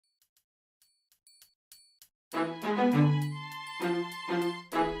Alright,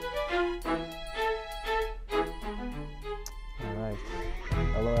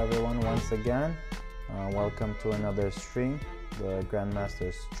 hello everyone once again. Welcome to another stream, the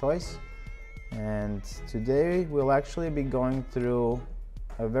Grandmaster's Choice. And today we'll actually be going through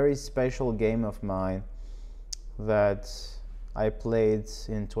a very special game of mine that I played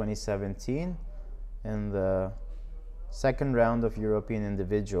in 2017 in the second round of European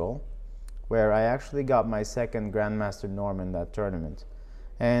Individual, where I actually got my second Grandmaster norm in that tournament.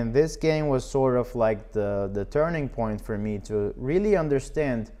 And this game was sort of like the turning point for me to really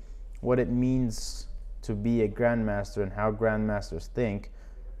understand what it means to be a Grandmaster and how Grandmasters think,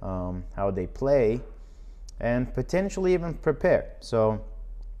 how they play, and potentially even prepare. So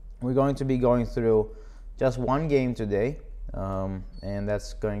we're going to be going through just one game today, and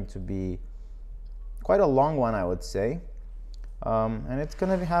that's going to be quite a long one, I would say. And it's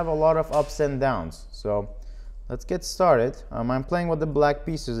going to have a lot of ups and downs. So let's get started. I'm playing with the black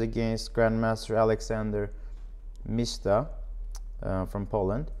pieces against Grandmaster Aleksander Mista from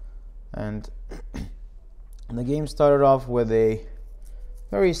Poland. And the game started off with a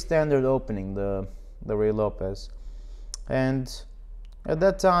very standard opening, the Rey Lopez. And at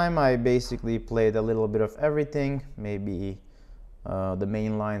that time I basically played a little bit of everything, maybe the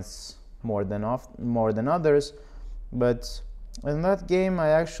main lines more than others. But in that game I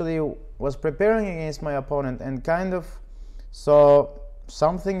actually was preparing against my opponent and kind of saw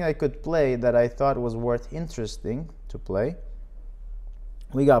something I could play that I thought was worth interesting to play.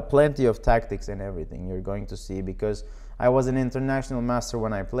 We got plenty of tactics and everything, you're going to see, because I was an international master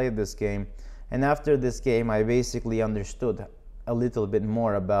when I played this game, and after this game I basically understood a little bit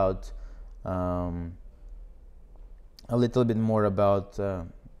more about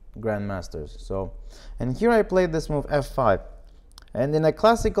Grandmasters. So, and here I played this move f5, and in a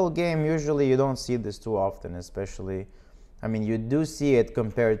classical game usually you don't see this too often, especially, I mean, you do see it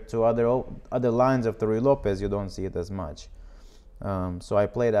compared to other lines of the Rey Lopez, you don't see it as much. So I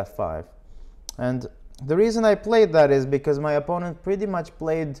played f5, and the reason I played that is because my opponent pretty much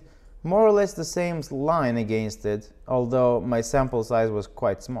played more or less the same line against it, although my sample size was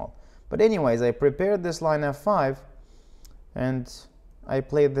quite small. But anyways, I prepared this line f5, and I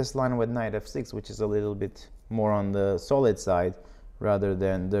played this line with knight f6, which is a little bit more on the solid side rather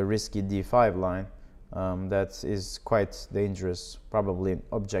than the risky d5 line. That is quite dangerous, probably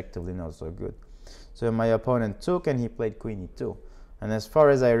objectively not so good. So my opponent took and he played queen e2. And as far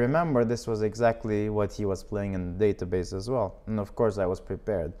as I remember, this was exactly what he was playing in the database as well. And of course I was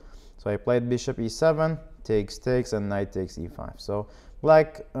prepared. So I played bishop e7, takes, and knight takes e5. So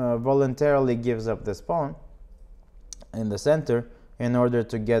black voluntarily gives up this pawn in the center in order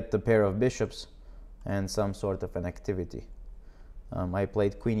to get the pair of bishops and some sort of an activity. I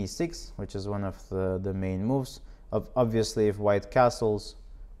played queen e6, which is one of the main moves. Obviously, if white castles,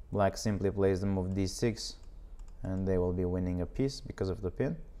 black simply plays the move d6, and they will be winning a piece because of the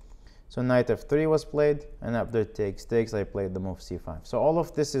pin. So knight f3 was played, and after takes, I played the move c5. So all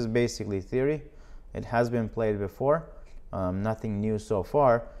of this is basically theory. It has been played before, nothing new so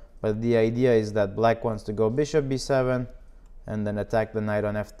far, but the idea is that black wants to go bishop b7, and then attack the knight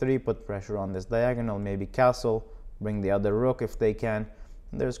on f3, put pressure on this diagonal, maybe castle, bring the other rook if they can.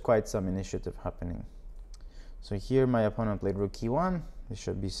 And there's quite some initiative happening. So here my opponent played rook e1,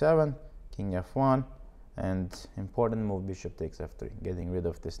 bishop b7, king f1, and important move, bishop takes f3, getting rid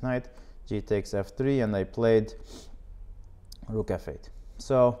of this knight. G takes f3, and I played rook f8.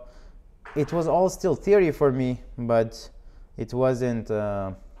 So it was all still theory for me, but it wasn't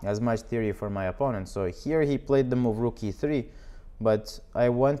as much theory for my opponent. So here he played the move rook e3, but I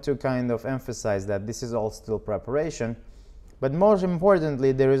want to kind of emphasize that this is all still preparation. But most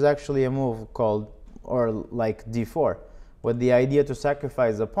importantly, there is actually a move called, or like d4, with the idea to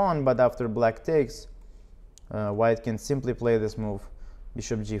sacrifice the pawn, but after black takes, white can simply play this move,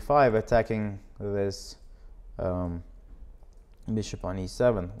 bishop g5, attacking this bishop on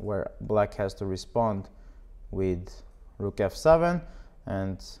e7, where black has to respond with rook f7,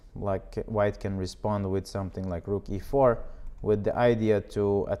 and white can respond with something like rook e4, with the idea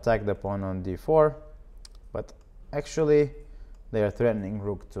to attack the pawn on d4, but actually they are threatening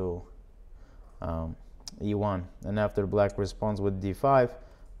rook to e1. And after black responds with d5,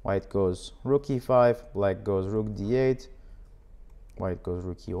 white goes rook e5, black goes rook d8, white goes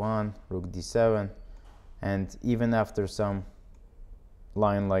rook e1, rook d7, and even after some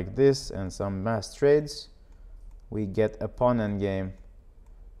line like this and some mass trades, we get a pawn endgame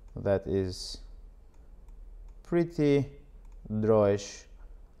that is pretty drawish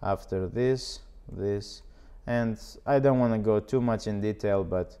after this, and I don't want to go too much in detail,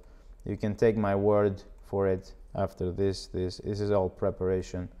 but you can take my word for it after this is all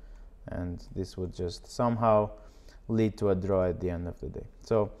preparation, and this would just somehow lead to a draw at the end of the day.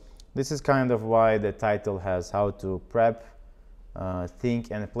 So this is kind of why the title has how to prep,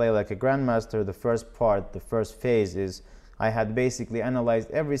 think and play like a grandmaster. The first part, the first phase, is I had basically analyzed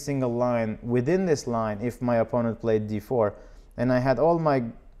every single line within this line if my opponent played d4, and I had all my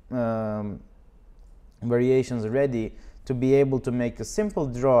variations ready to be able to make a simple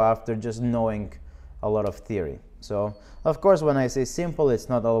draw after just knowing a lot of theory. So of course, when I say simple, it's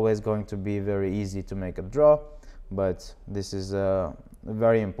not always going to be very easy to make a draw, but this is a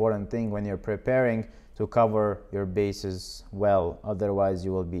very important thing when you're preparing to cover your bases well. Otherwise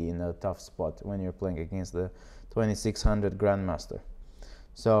you will be in a tough spot when you're playing against the 2600 Grandmaster.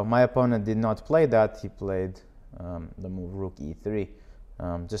 So my opponent did not play that. He played the move rook e3,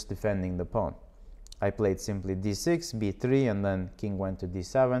 just defending the pawn. I played simply d6, b3, and then king went to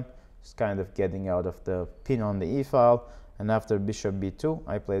d7, just kind of getting out of the pin on the e-file. And after bishop b2,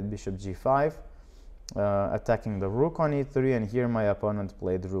 I played bishop g5, attacking the rook on e3, and here my opponent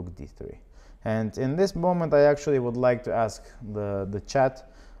played rook d3. And in this moment, I actually would like to ask the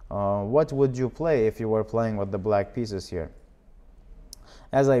chat, what would you play if you were playing with the black pieces here?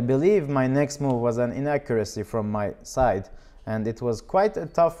 As I believe my next move was an inaccuracy from my side, and it was quite a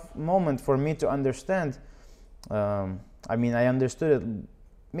tough moment for me to understand. I mean, I understood it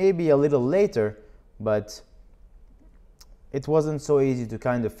maybe a little later, but it wasn't so easy to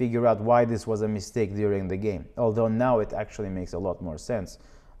kind of figure out why this was a mistake during the game. Although now it actually makes a lot more sense,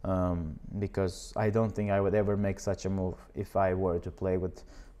 because I don't think I would ever make such a move if I were to play with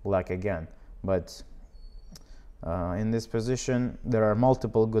black again. But in this position, there are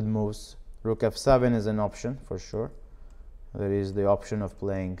multiple good moves. Rook f7 is an option for sure. There is the option of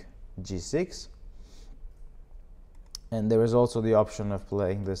playing g6, and there is also the option of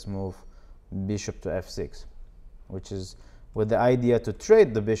playing this move bishop to f6, which is with the idea to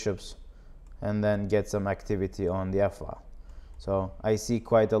trade the bishops and then get some activity on the f-file. So I see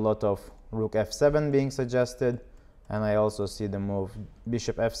quite a lot of rook f7 being suggested, and I also see the move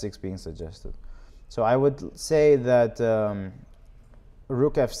bishop f6 being suggested. So I would say that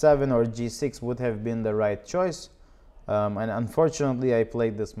rook f7 or g6 would have been the right choice. And unfortunately, I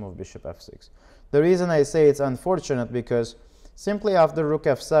played this move bishop f6. The reason I say it's unfortunate because simply after rook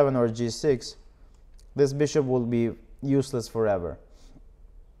f7 or g6, this bishop will be useless forever.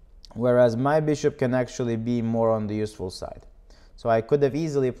 Whereas my bishop can actually be more on the useful side. So I could have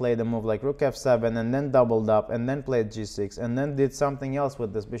easily played a move like rook f7 and then doubled up and then played g6 and then did something else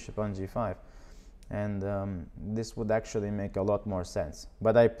with this bishop on g5. And this would actually make a lot more sense.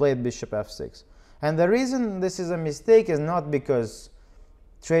 But I played bishop f6. And the reason this is a mistake is not because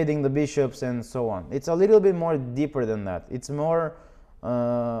trading the bishops and so on. It's a little bit more deeper than that. It's more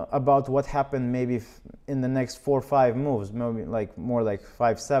about what happened maybe in the next 4 or 5 moves, maybe like more like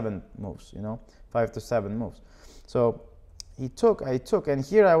 5-7 moves, you know, 5 to 7 moves. So I took, and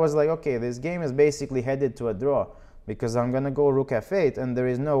here I was like, okay, this game is basically headed to a draw because I'm gonna go rook f8, and there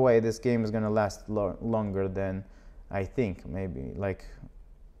is no way this game is gonna last longer than I think maybe like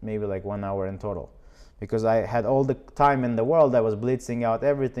 1 hour in total, because I had all the time in the world. I was blitzing out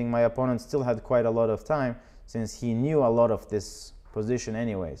everything. My opponent still had quite a lot of time since he knew a lot of this position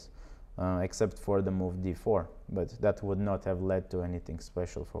anyways, except for the move d4, but that would not have led to anything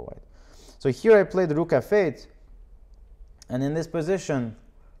special for white. So here I played rook f8, and in this position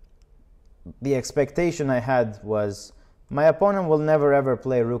the expectation I had was my opponent will never ever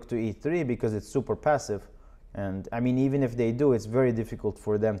play rook to e3 because it's super passive. And I mean, even if they do, it's very difficult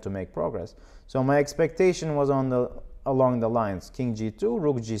for them to make progress. So my expectation was along the lines king g2,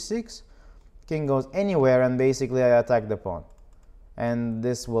 rook g6, king goes anywhere, and basically I attack the pawn. And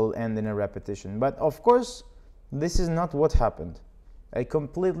this will end in a repetition. But of course, this is not what happened. I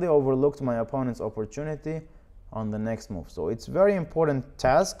completely overlooked my opponent's opportunity on the next move. So it's very important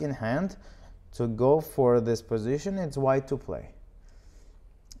task in hand to go for this position. It's white to play.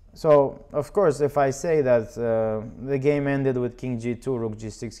 So, of course, if I say that the game ended with king g2, rook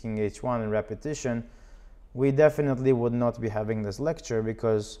g6, king h1 in repetition, we definitely would not be having this lecture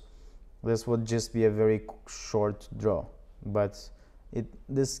because this would just be a very short draw. But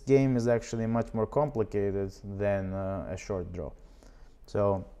this game is actually much more complicated than a short draw.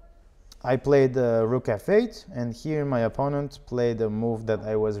 So I played rook f8, and here my opponent played a move that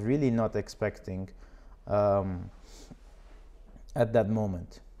I was really not expecting at that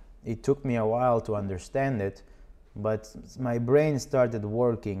moment. It took me a while to understand it, but my brain started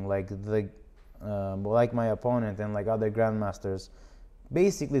working like my opponent and like other grandmasters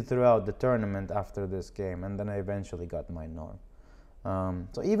basically throughout the tournament after this game, and then I eventually got my norm.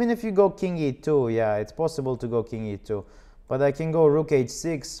 So even if you go king e2, yeah, it's possible to go king e2. But I can go rook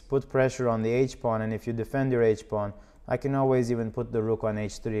h6, put pressure on the h-pawn, and if you defend your h-pawn, I can always even put the rook on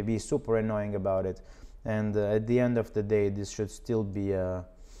h3, be super annoying about it. And at the end of the day, this should still be a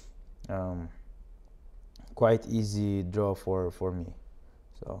quite easy draw for me.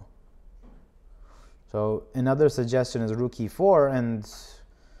 So another suggestion is rook e4, and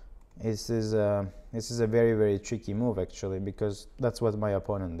this is a very, very tricky move actually, because that's what my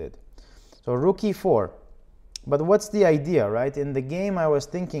opponent did. So rook e4. But what's the idea, right? In the game I was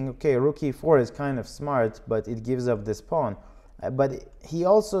thinking, okay, rook e4 is kind of smart, but it gives up this pawn. But he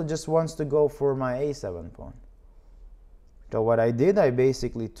also just wants to go for my a7 pawn. So what I did, I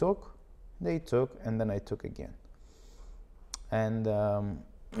basically took, they took, and then I took again. And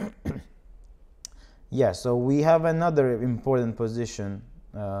yeah, so we have another important position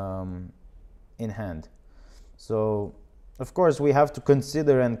in hand. So of course we have to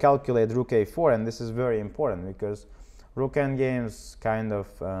consider and calculate rook a4, and this is very important because rook endgame is kind of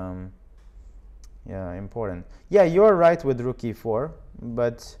yeah, important. Yeah, you're right with rook e4,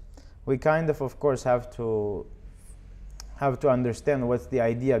 but we kind of course have to understand what's the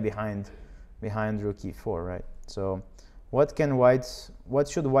idea behind rook e4, right? So what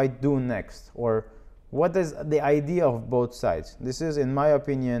should white do next, or what is the idea of both sides? This is, in my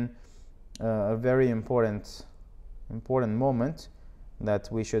opinion, a very important moment that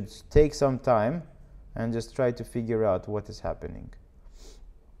we should take some time and just try to figure out what is happening.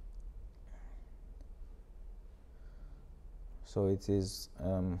 So it is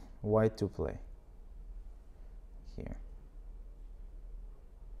white to play here.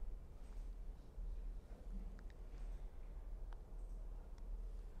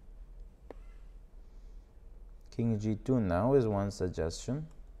 King g2 now is one suggestion.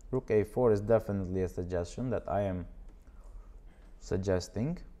 Rook a4 is definitely a suggestion that I am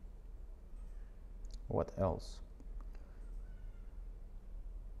suggesting. What else?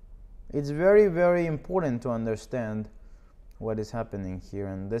 It's very, very important to understand what is happening here,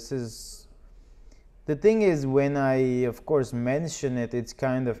 and this is the thing is, when I of course mention it, it's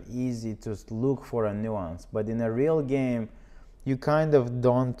kind of easy to look for a nuance, but in a real game you kind of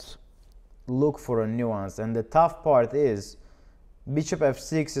don't look for a nuance. And the tough part is bishop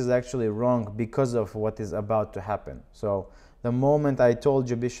f6 is actually wrong because of what is about to happen. So the moment I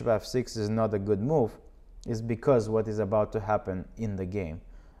told you bishop f6 is not a good move is because what is about to happen in the game.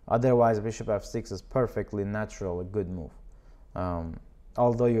 Otherwise bishop f6 is perfectly natural, a good move.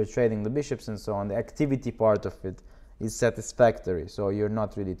 Although you're trading the bishops and so on, the activity part of it is satisfactory, so you're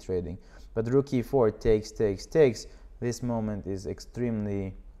not really trading. But rook e4 takes. This moment is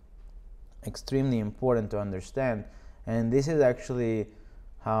extremely important to understand, and this is actually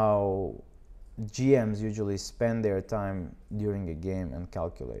how GMs usually spend their time during a game and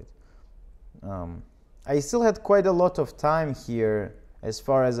calculate. I still had quite a lot of time here as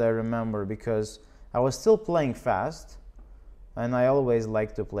far as I remember, because I was still playing fast, and I always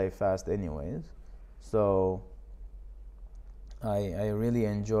like to play fast anyways, so I really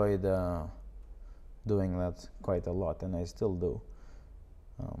enjoyed doing that quite a lot, and I still do.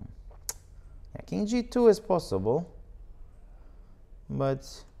 Yeah, king g2 is possible, but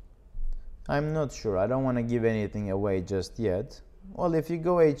I'm not sure. I don't want to give anything away just yet. Well, if you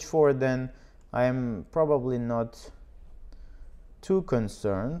go h4, then I'm probably not too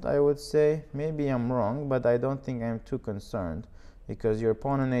concerned, I would say. Maybe I'm wrong, but I don't think I'm too concerned, because your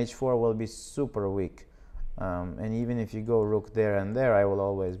pawn on h4 will be super weak. And even if you go rook there and there, I will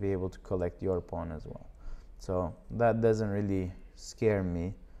always be able to collect your pawn as well. So that doesn't really scare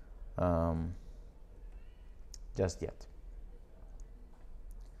me just yet.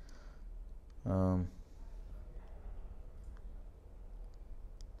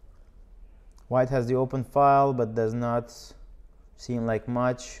 White has the open file, but does not seem like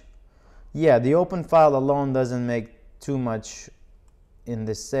much. Yeah, the open file alone doesn't make too much in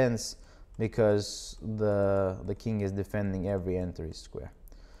this sense, because the king is defending every entry square.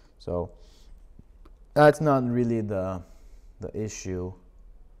 So that's not really the issue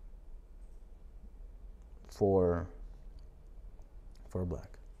for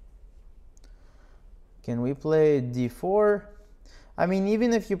black. Can we play d4? I mean,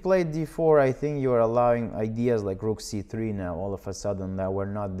 even if you play d4, I think you're allowing ideas like rook c3 now all of a sudden that were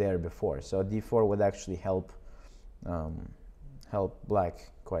not there before. So d4 would actually help black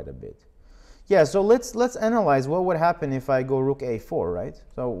quite a bit. Yeah, so let's analyze what would happen if I go rook a4, right?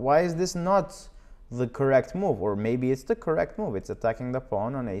 So why is this not the correct move? Or maybe it's the correct move. It's attacking the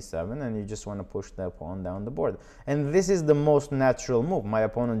pawn on a7, and you just want to push the pawn down the board. And this is the most natural move. My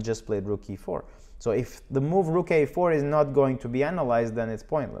opponent just played rook e4. So if the move rook a4 is not going to be analyzed, then it's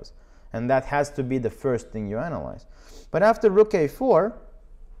pointless. And that has to be the first thing you analyze. But after rook a4,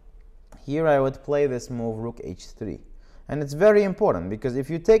 here I would play this move rook h3. And it's very important, because if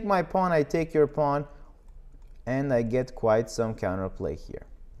you take my pawn, I take your pawn, and I get quite some counterplay here.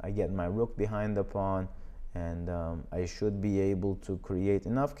 I get my rook behind the pawn, and I should be able to create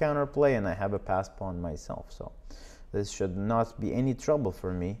enough counterplay, and I have a passed pawn myself. So this should not be any trouble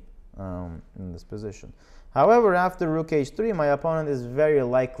for me in this position. However, after rook h3, my opponent is very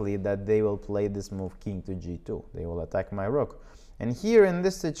likely that they will play this move king to g2. They will attack my rook. And here in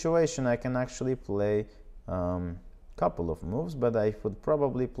this situation, I can actually play a couple of moves, but I would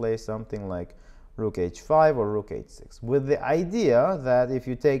probably play something like rook h5 or rook h6, with the idea that if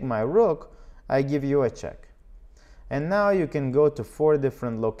you take my rook, I give you a check. And now you can go to 4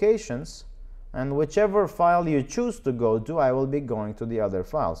 different locations, and whichever file you choose to go to, I will be going to the other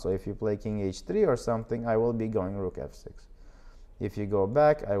file. So if you play king h3 or something, I will be going rook f6. If you go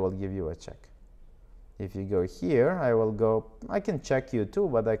back, I will give you a check. If you go here, I can check you too,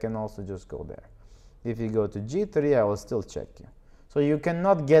 but I can also just go there. If you go to g3, I will still check you. So you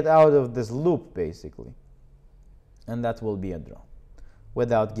cannot get out of this loop, basically. And that will be a draw,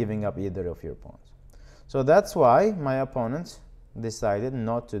 without giving up either of your pawns. So that's why my opponent decided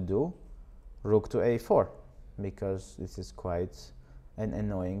not to do rook to a4, because this is quite an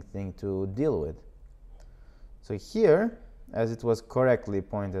annoying thing to deal with. So here, as it was correctly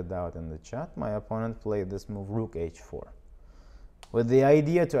pointed out in the chat, my opponent played this move rook h4, with the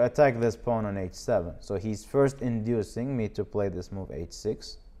idea to attack this pawn on h7. So he's first inducing me to play this move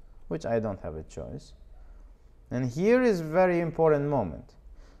h6, which I don't have a choice. And here is a very important moment,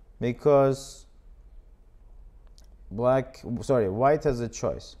 because white has a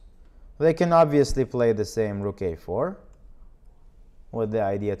choice. They can obviously play the same rook a4 with the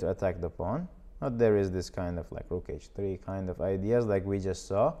idea to attack the pawn. But there is this kind of like rook h3 kind of ideas like we just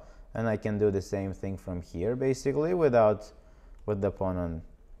saw. And I can do the same thing from here, basically, with the pawn on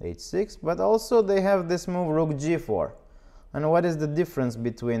h6. But also they have this move rook g4. And what is the difference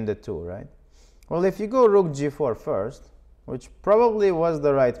between the two, right? Well, if you go rook g4 first, which probably was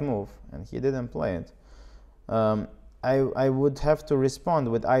the right move, and he didn't play it, I would have to respond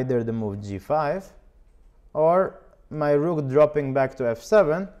with either the move g5 or my rook dropping back to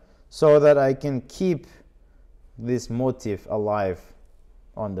f7, so that I can keep this motif alive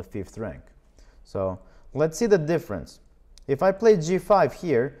on the 5th rank. So let's see the difference. If I play g5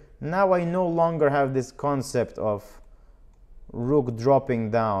 here, now I no longer have this concept of rook dropping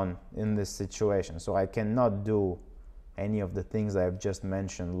down in this situation. So I cannot do any of the things I've just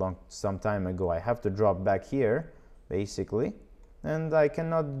mentioned some time ago. I have to drop back here, basically, and I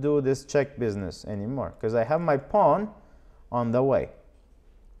cannot do this check business anymore, because I have my pawn on the way.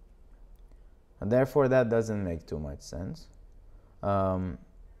 And therefore, that doesn't make too much sense.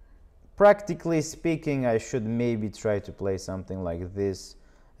 Practically speaking, I should maybe try to play something like this,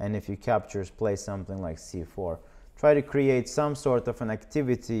 and if he captures, play something like c4. Try to create some sort of an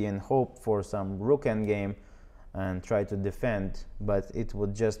activity and hope for some rook endgame and try to defend, but it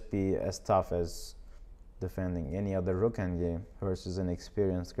would just be as tough as defending any other rook endgame versus an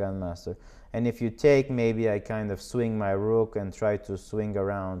experienced grandmaster. And if you take, maybe I kind of swing my rook and try to swing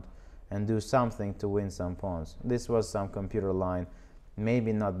around and do something to win some pawns. This was some computer line,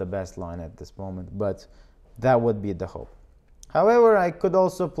 maybe not the best line at this moment, but that would be the hope. However, I could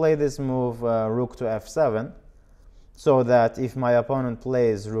also play this move rook to f7, so that if my opponent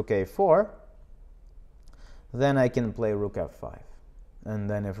plays rook a4, then I can play rook f5. And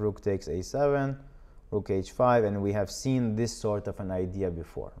then if rook takes a7, rook h5, and we have seen this sort of an idea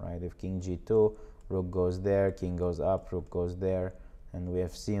before, right? If king g2, rook goes there, king goes up, rook goes there, and we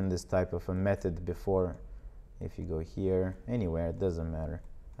have seen this type of a method before. If you go here, anywhere, it doesn't matter.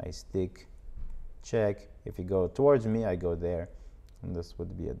 I stick, check. If you go towards me, I go there, and this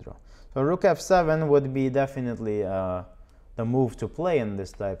would be a draw. So rook f7 would be definitely the move to play in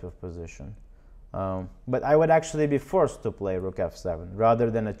this type of position. But I would actually be forced to play rook f7.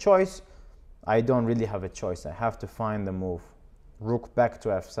 Rather than a choice, I don't really have a choice. I have to find the move, rook back to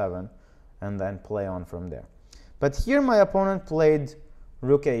f7, and then play on from there. But here my opponent played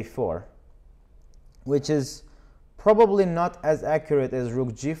rook a4, which is probably not as accurate as rook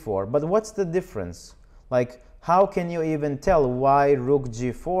g4. But what's the difference? Like, how can you even tell why rook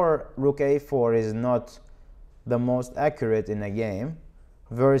g4, rook a4 is not the most accurate in a game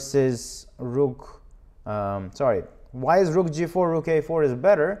versus rook, why is rook g4, rook a4 is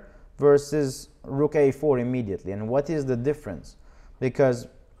better versus rook a4 immediately? And what is the difference? Because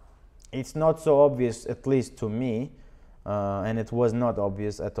it's not so obvious, at least to me, and it was not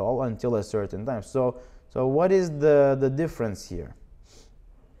obvious at all until a certain time. So what is the difference here?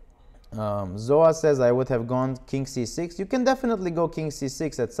 Zoa says I would have gone king c6. You can definitely go king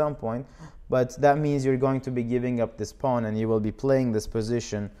c6 at some point, but that means you're going to be giving up this pawn and you will be playing this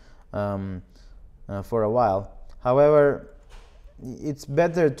position for a while. However, it's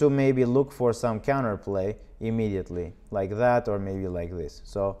better to maybe look for some counterplay immediately, like that, or maybe like this.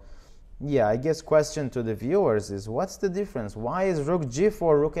 So yeah, I guess question to the viewers is, what's the difference? Why is rook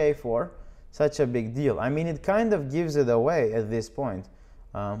g4, rook a4 such a big deal? I mean, it kind of gives it away at this point,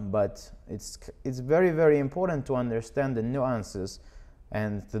 but it's very, very important to understand the nuances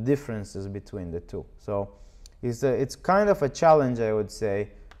and the differences between the two. So it's kind of a challenge, I would say,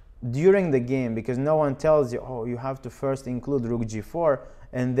 during the game, because no one tells you, oh, you have to first include rook g4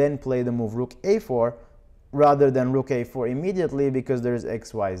 and then play the move rook a4 rather than rook a4 immediately, because there's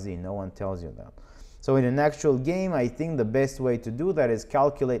xyz. No one tells you that. So in an actual game, I think the best way to do that is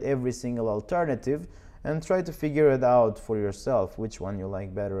calculate every single alternative and try to figure it out for yourself, which one you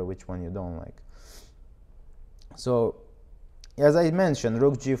like better or which one you don't like. So as I mentioned,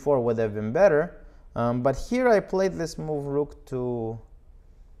 rook g4 would have been better, but here I played this move rook to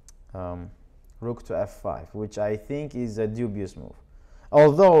f5, which I think is a dubious move.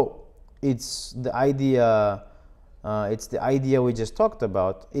 Although it's the idea we just talked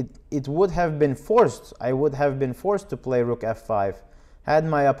about, it would have been forced. I would have been forced to play rook f5 had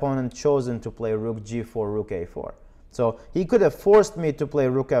my opponent chosen to play rook g4, rook a4. So he could have forced me to play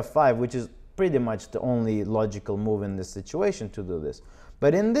rook f5, which is pretty much the only logical move in this situation to do this.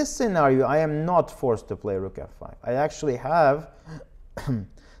 But in this scenario, I am not forced to play rook f5. I actually have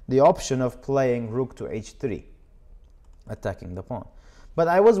the option of playing rook to h3, attacking the pawn. But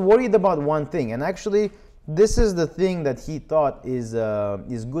I was worried about one thing, and actually this is the thing that he thought is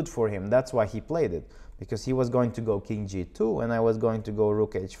good for him. That's why he played it, because he was going to go king g2 and I was going to go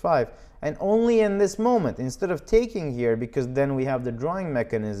rook h5, and only in this moment, instead of taking here, because then we have the drawing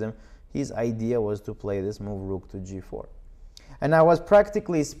mechanism, his idea was to play this move rook to g4. And I was,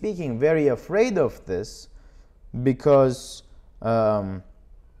 practically speaking, very afraid of this, because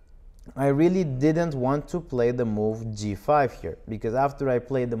I really didn't want to play the move g5 here, because after I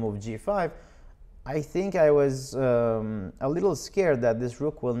played the move g5, I think I was a little scared that this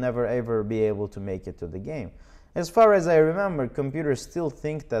rook will never ever be able to make it to the game. As far as I remember, computers still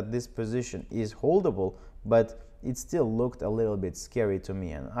think that this position is holdable, but it still looked a little bit scary to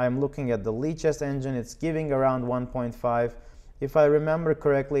me. And I'm looking at the Lee chess engine, it's giving around 1.5. If I remember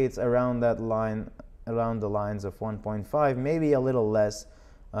correctly, it's around that line, around the lines of 1.5, maybe a little less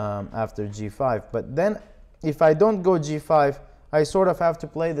after g5. But then if I don't go g5, I sort of have to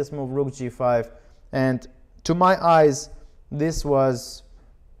play this move rook g5, and to my eyes this was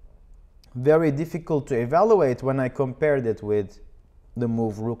very difficult to evaluate when I compared it with the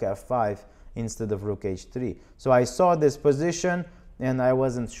move rook f5 instead of rook h3. So I saw this position and I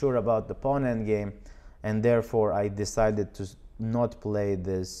wasn't sure about the pawn endgame, and therefore I decided to not play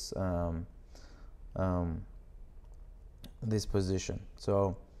this this position.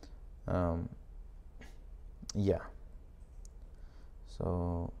 So yeah,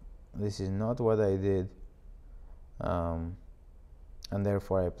 so this is not what I did, and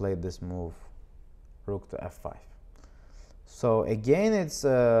therefore I played this move rook to f5. So again it's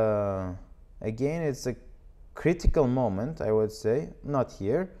a critical moment, I would say, not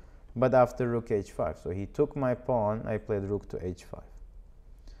here, but after rook h5. So he took my pawn, I played rook to h5.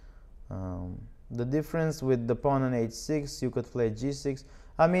 The difference with the pawn on h6, you could play g6.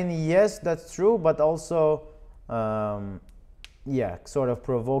 I mean, yes, that's true, but also yeah, sort of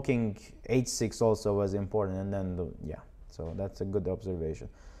provoking h6 also was important, and then yeah, so that's a good observation.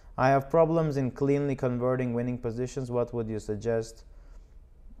 I have problems in cleanly converting winning positions. What would you suggest?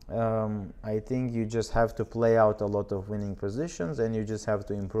 I think you just have to play out a lot of winning positions, and you just have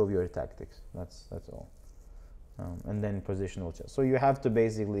to improve your tactics. That's all. And then positional chess. So you have to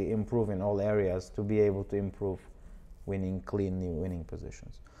basically improve in all areas to be able to improve cleanly winning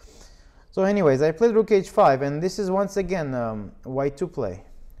positions. So anyways, I played rook h5, and this is once again white to play.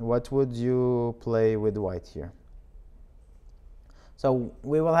 What would you play with white here? So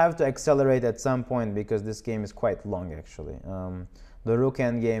we will have to accelerate at some point because this game is quite long actually. The rook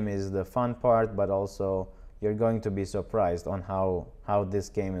endgame is the fun part, but also you're going to be surprised on how this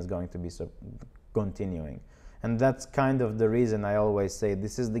game is going to be continuing. And that's kind of the reason I always say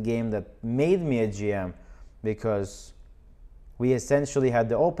this is the game that made me a GM, because we essentially had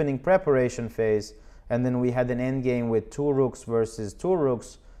the opening preparation phase, and then we had an endgame with 2 rooks versus 2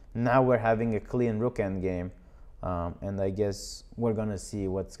 rooks. Now we're having a clean rook endgame, and I guess we're going to see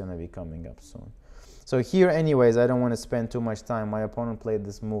what's going to be coming up soon. So here anyways, I don't want to spend too much time. My opponent played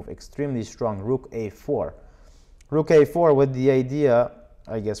this move extremely strong, rook a4. Rook a4 with the idea,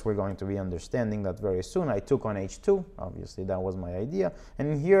 I guess we're going to be understanding that very soon. I took on h2, obviously that was my idea.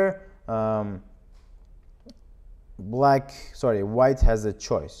 And here, white has a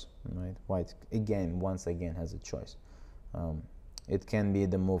choice, right? White once again has a choice. It can be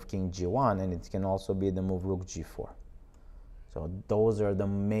the move king g1, and it can also be the move rook g4. So those are the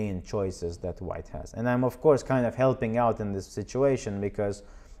main choices that white has. And I'm of course kind of helping out in this situation, because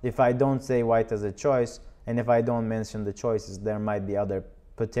if I don't say white has a choice, and if I don't mention the choices, there might be other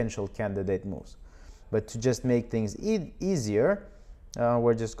potential candidate moves. But to just make things easier,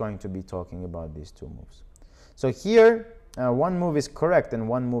 we're just going to be talking about these two moves. So here, one move is correct and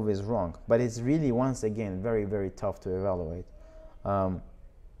one move is wrong, but it's really, once again, very, very tough to evaluate.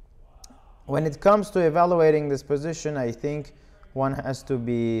 When it comes to evaluating this position, I think one has to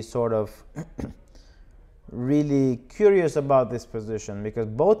be sort of really curious about this position, because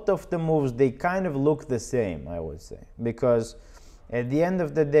both of the moves, they kind of look the same, I would say, because at the end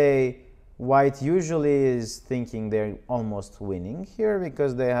of the day, white usually is thinking they're almost winning here,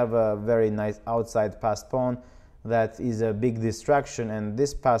 because they have a very nice outside passed pawn that is a big distraction, and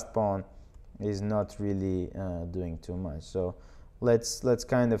this passed pawn is not really doing too much. So let's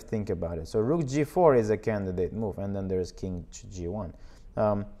kind of think about it. So rook g4 is a candidate move, and then there's king g1.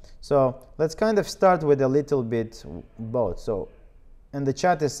 So let's kind of start with a little bit both. So, and the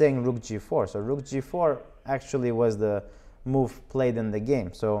chat is saying rook g4. So rook g4 actually was the move played in the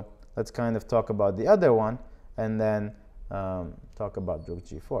game. So let's kind of talk about the other one, and then talk about rook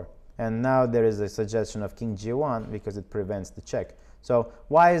g4. And now there is a suggestion of king g1 because it prevents the check. So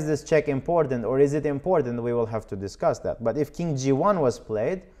why is this check important, or is it important? We will have to discuss that. But if king g1 was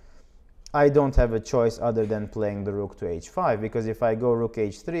played, I don't have a choice other than playing the rook to h5, because if I go rook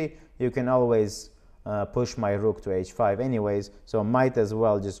h3, you can always push my rook to h5 anyways, so might as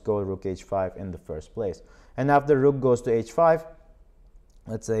well just go rook h5 in the first place. And after rook goes to h5,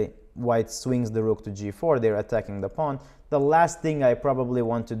 let's say white swings the rook to g4, they're attacking the pawn. The last thing I probably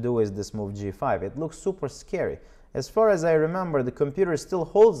want to do is this move g5. It looks super scary. As far as I remember, the computer still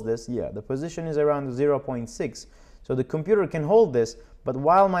holds this. Yeah, the position is around 0.6. So the computer can hold this, but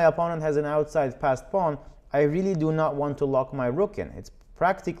while my opponent has an outside passed pawn, I really do not want to lock my rook in. It's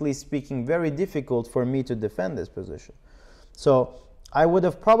practically speaking very difficult for me to defend this position. So I would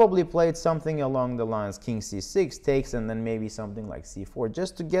have probably played something along the lines king c6 takes, and then maybe something like c4,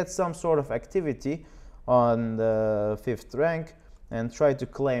 just to get some sort of activity on the 5th rank and try to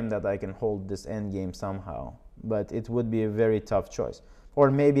claim that I can hold this endgame somehow. But it would be a very tough choice.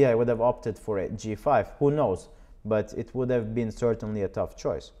 Or maybe I would have opted for a g5, who knows, but it would have been certainly a tough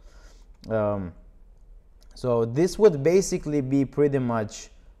choice. So this would basically be pretty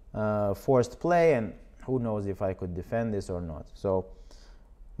much forced play, and who knows if I could defend this or not. So,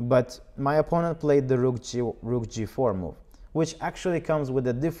 but my opponent played the rook g4 move, which actually comes with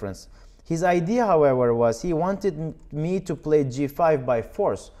a difference. His idea, however, was he wanted me to play g5 by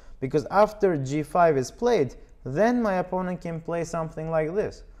force, because after g5 is played, then my opponent can play something like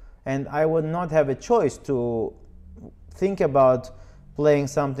this, and I would not have a choice to think about playing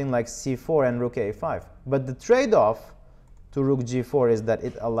something like c4 and rook a5. But the trade-off to rook g4 is that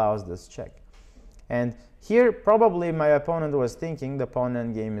it allows this check. And here probably my opponent was thinking the pawn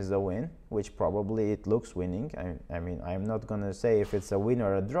endgame is a win, which probably it looks winning. I mean, I'm not going to say if it's a win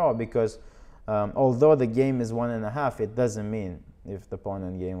or a draw, because although the game is 1.5, it doesn't mean if the pawn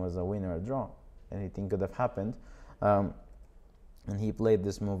endgame was a win or a draw. Anything could have happened. And he played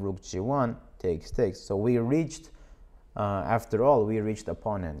this move rook g1, takes. So we reached, after all, we reached a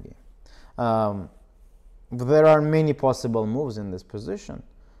pawn endgame. There are many possible moves in this position,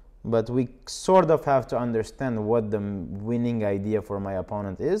 but we sort of have to understand what the winning idea for my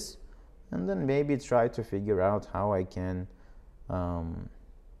opponent is, and then maybe try to figure out how I can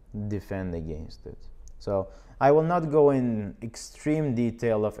defend against it. So I will not go in extreme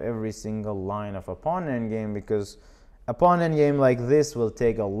detail of every single line of a pawn endgame, because a pawn endgame like this will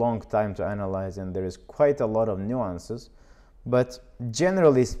take a long time to analyze, and there is quite a lot of nuances. But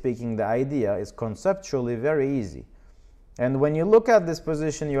generally speaking, the idea is conceptually very easy. And when you look at this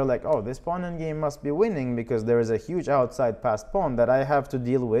position, you're like, oh, this pawn endgame must be winning, because there is a huge outside passed pawn that I have to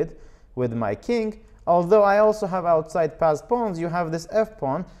deal with my king. Although I also have outside passed pawns, you have this f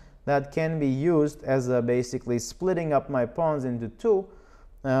pawn that can be used as a basically splitting up my pawns into two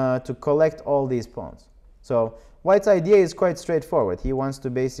to collect all these pawns. So white's idea is quite straightforward. He wants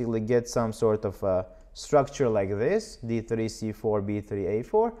to basically get some sort of structure like this, d3, c4, b3,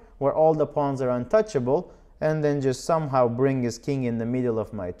 a4, where all the pawns are untouchable, and then just somehow bring his king in the middle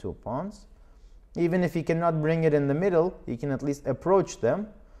of my two pawns. Even if he cannot bring it in the middle, he can at least approach them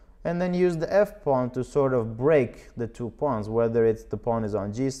and then use the f pawn to sort of break the two pawns, whether it's the pawn is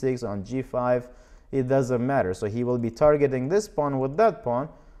on g6, on g5, it doesn't matter. So he will be targeting this pawn with that pawn,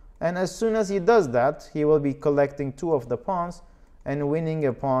 and as soon as he does that, he will be collecting two of the pawns and winning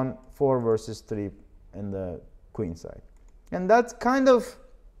a pawn 4 versus 3 in the queen side. And that's kind of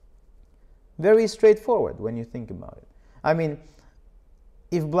very straightforward when you think about it. I mean,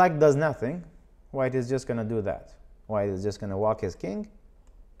 if black does nothing, white is just going to do that. White is just going to walk his king,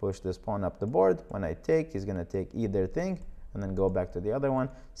 push this pawn up the board. When I take, he's going to take either thing and then go back to the other one,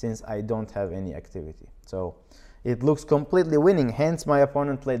 since I don't have any activity. So it looks completely winning, hence my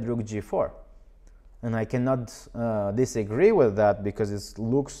opponent played rook g4. And I cannot disagree with that, because it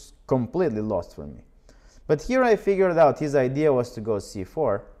looks completely lost for me. But here I figured out his idea was to go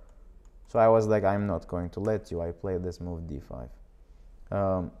c4. So I was like, I'm not going to let you. I played this move d5.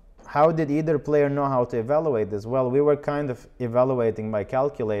 How did either player know how to evaluate this? Well, we were kind of evaluating by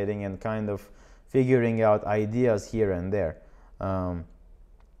calculating and kind of figuring out ideas here and there.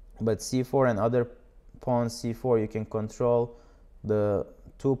 But c4 and other pawns, c4, you can control the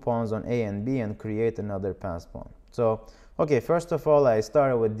two pawns on A and B and create another pass pawn. So, okay, first of all, I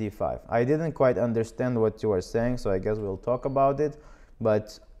started with d5. I didn't quite understand what you were saying, so I guess we'll talk about it.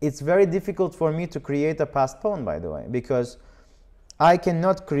 But it's very difficult for me to create a passed pawn, by the way, because I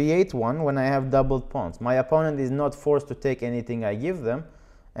cannot create one when I have doubled pawns. My opponent is not forced to take anything I give them,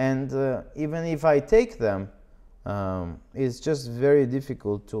 and even if I take them, it's just very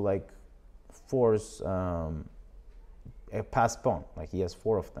difficult to like force a passed pawn. Like he has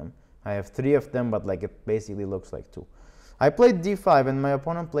 4 of them. I have 3 of them, but like it basically looks like 2. I played d5 and my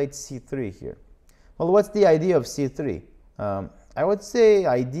opponent played c3 here. Well, what's the idea of c3? I would say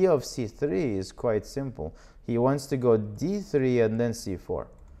idea of c3 is quite simple. He wants to go d3 and then c4.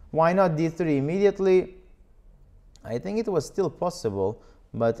 Why not d3 immediately? I think it was still possible,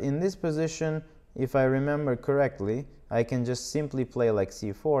 but in this position, if I remember correctly, I can just simply play like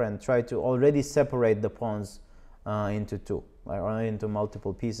c4 and try to already separate the pawns into 2, or into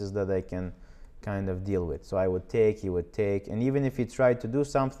multiple pieces that I can kind of deal with. So I would take, he would take, and even if he tried to do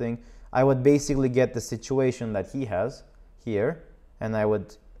something, I would basically get the situation that he has here, and I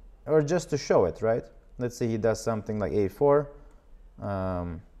would, or just to show it, right? Let's say he does something like a4,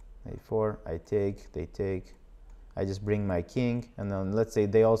 a4, I take, they take, I just bring my king, and then let's say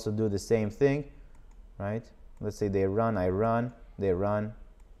they also do the same thing, right? Let's say they run, I run, they run,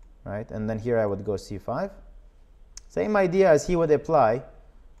 right? And then here I would go c5. Same idea as he would apply.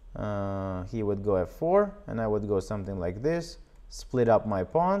 He would go f4, and I would go something like this, split up my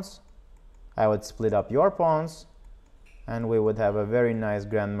pawns. I would split up your pawns, and we would have a very nice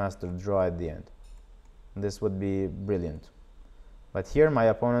grandmaster draw at the end. This would be brilliant. But here my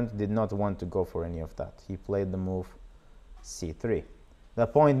opponent did not want to go for any of that. He played the move c3. The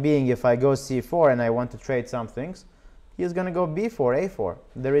point being, if I go c4 and I want to trade some things, he's going to go b4, a4.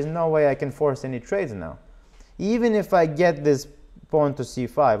 There is no way I can force any trades now. Even if I get this pawn to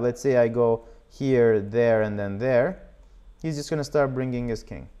c5, let's say I go here, there, and then there, he's just going to start bringing his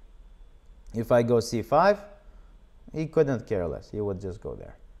king. If I go c5, he couldn't care less. He would just go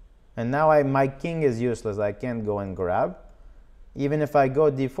there. And now my king is useless. I can't go and grab. Even if I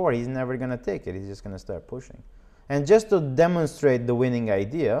go d4, he's never going to take it. He's just going to start pushing. And just to demonstrate the winning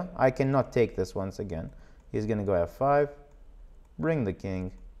idea, I cannot take this once again. He's going to go f5, bring the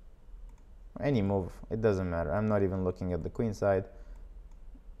king, any move. It doesn't matter. I'm not even looking at the queen side.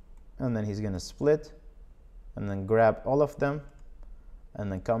 And then he's going to split, and then grab all of them,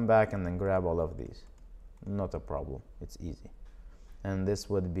 and then come back and then grab all of these. Not a problem. It's easy. And this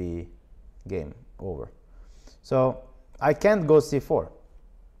would be game over. So I can't go c4.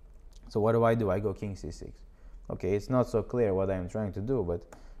 So what do? I go king c6. Okay, it's not so clear what I'm trying to do, but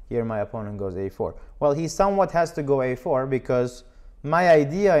here my opponent goes a4. Well, he somewhat has to go a4, because my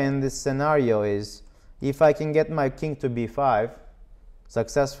idea in this scenario is if I can get my king to b5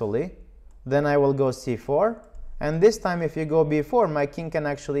 successfully, then I will go c4. And this time, if you go b4, my king can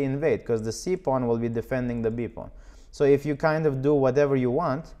actually invade, because the c pawn will be defending the b pawn. So if you kind of do whatever you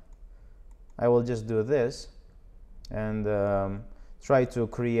want, I will just do this and try to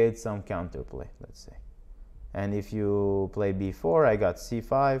create some counterplay, let's say. And if you play b4, I got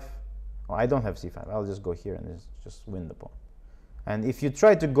c5. Oh, I don't have c5. I'll just go here and just win the pawn. And if you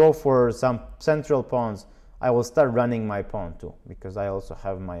try to go for some central pawns, I will start running my pawn too, because I also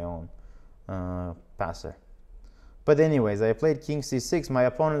have my own passer. But anyways, I played king c6. My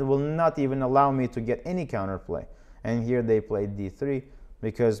opponent will not even allow me to get any counterplay. And here they played d3,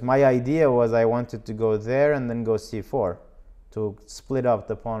 because my idea was I wanted to go there and then go c4. to split up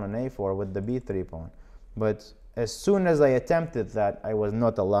the pawn on a4 with the b3 pawn. But as soon as I attempted that, I was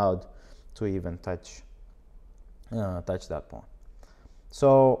not allowed to even touch that pawn.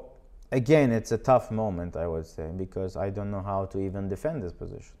 So again, it's a tough moment, I would say, because I don't know how to even defend this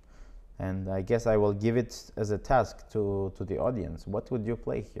position. And I guess I will give it as a task to the audience. What would you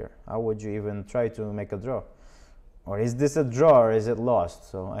play here? How would you even try to make a draw? Or is this a draw or is it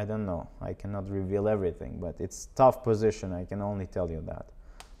lost? So I don't know. I cannot reveal everything, but it's tough position. I can only tell you that.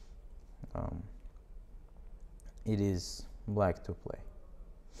 It is black to play.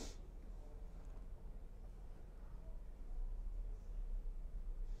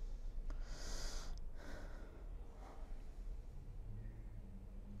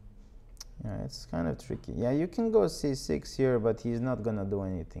 Yeah, it's kind of tricky. Yeah, you can go c6 here, but he's not going to do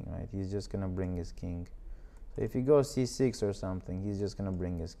anything, right? He's just going to bring his king. So if he goes c6 or something, he's just going to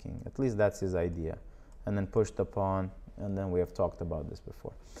bring his king. At least that's his idea. And then push the pawn, and then we have talked about this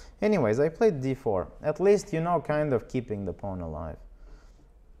before. Anyways, I played d4. At least, you know, kind of keeping the pawn alive.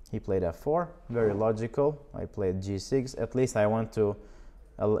 He played f4, very logical. I played g6. At least I want to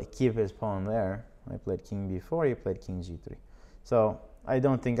keep his pawn there. I played king b4, he played king g3. So I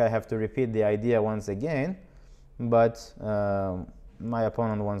don't think I have to repeat the idea once again, but my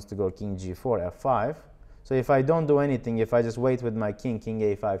opponent wants to go king g4, f5. So if I don't do anything, if I just wait with my king, king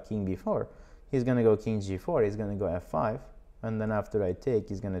a5, king b4, he's going to go king g4, he's going to go f5, and then after I take,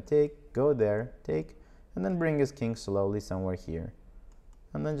 he's going to take, go there, take, and then bring his king slowly somewhere here,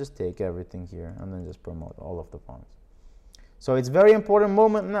 and then just take everything here, and then just promote all of the pawns. So it's very important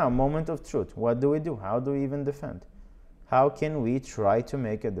moment now, moment of truth. What do we do? How do we even defend? How can we try to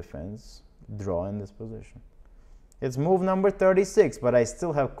make a defense draw in this position? It's move number 36, but I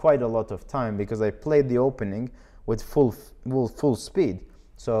still have quite a lot of time because I played the opening with full speed.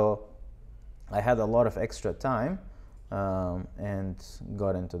 So I had a lot of extra time and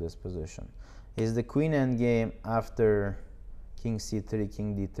got into this position. Is the queen endgame after king c3,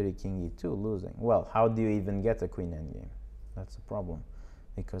 king d3, king e2 losing? Well, how do you even get a queen endgame? That's a problem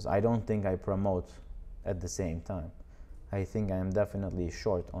because I don't think I promote at the same time. I think I am definitely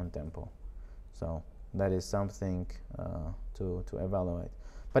short on tempo. So that is something to evaluate.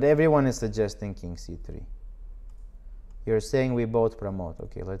 But everyone is suggesting king c3. You're saying we both promote.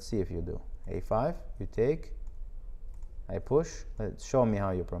 Okay, let's see if you do. a5, you take. I push. Show me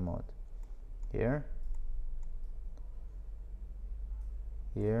how you promote. Here.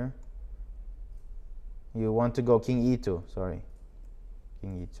 Here. You want to go king e2, sorry.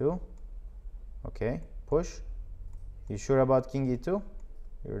 King e2. Okay, push. You sure about king e2?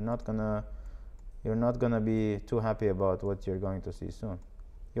 You're not gonna be too happy about what you're going to see soon.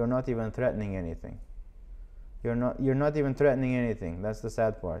 You're not even threatening anything. You're not even threatening anything. That's the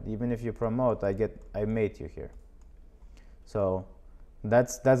sad part. Even if you promote, I mate you here. So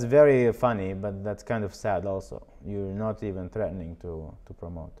that's very funny, but that's kind of sad also. You're not even threatening to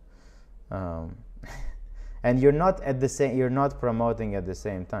promote. And you're not promoting at the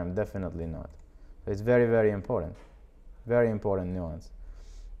same time, definitely not. So it's very, very important. Very important nuance.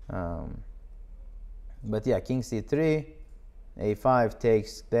 But yeah, king c3, a5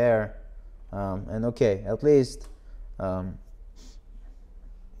 takes there, and okay, at least,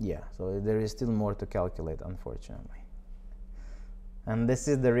 yeah, so there is still more to calculate, unfortunately. And this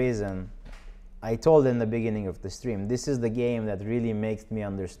is the reason I told in the beginning of the stream, this is the game that really made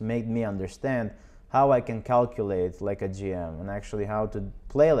me understand how I can calculate like a GM and actually how to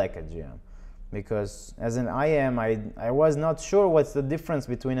play like a GM. Because as an IM, I was not sure what's the difference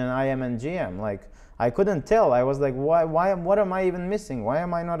between an IM and GM. Like, I couldn't tell. I was like, what am I even missing? Why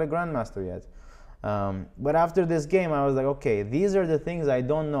am I not a Grandmaster yet? But after this game, I was like, okay, these are the things I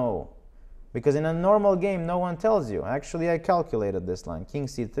don't know. Because in a normal game, no one tells you. Actually, I calculated this line. King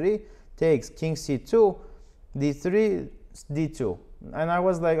c3 takes king c2, d3, d2. And I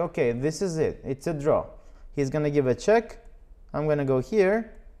was like, okay, this is it. It's a draw. He's going to give a check. I'm going to go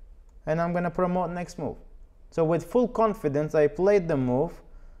here. And I'm going to promote next move. So with full confidence, I played the move,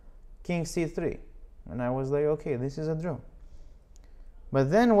 king c3. And I was like, okay, this is a draw. But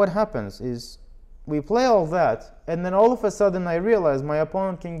then what happens is we play all that, and then all of a sudden I realize my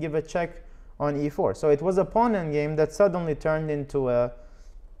opponent can give a check on e4. So it was a pawn endgame that suddenly turned into a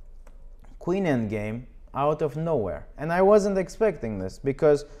queen endgame out of nowhere. And I wasn't expecting this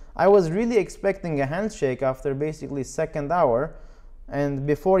because I was really expecting a handshake after basically second hour and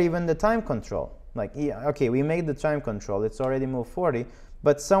before even the time control. Like, yeah, okay, we made the time control, it's already move 40,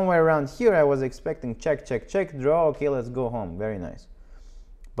 but somewhere around here I was expecting check, check, check, draw, okay, let's go home, very nice.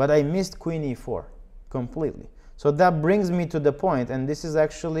 But I missed queen e4 completely. So that brings me to the point, and this is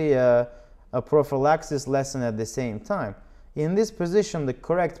actually a prophylaxis lesson at the same time. In this position, the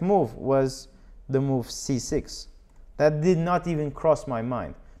correct move was the move c6. That did not even cross my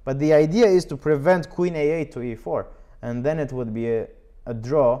mind. But the idea is to prevent queen a8 to e4, and then it would be a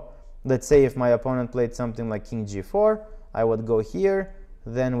draw. Let's say if my opponent played something like king g4, I would go here,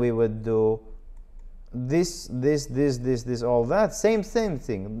 then we would do this, all that. Same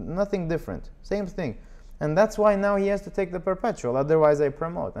thing, nothing different, same thing. And that's why now he has to take the perpetual, otherwise I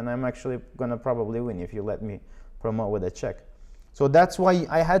promote, and I'm actually gonna probably win if you let me promote with a check. So that's why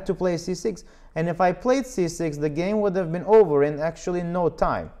I had to play c6, and if I played c6, the game would have been over in actually no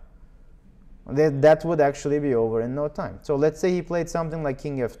time. That would actually be over in no time. So let's say he played something like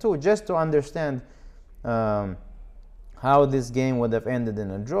king f2, just to understand how this game would have ended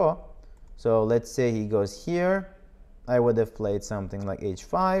in a draw. So let's say he goes here, I would have played something like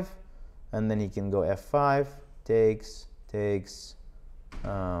h5, and then he can go f5, takes,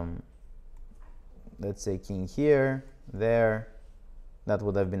 let's say king here, there. That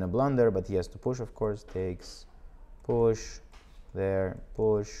would have been a blunder, but he has to push, of course. Takes, push, there,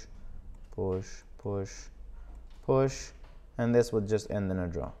 push, and this would just end in a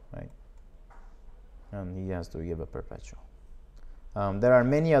draw, right? And he has to give a perpetual. There are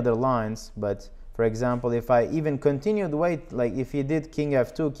many other lines, but for example, if I even continued wait, like if he did king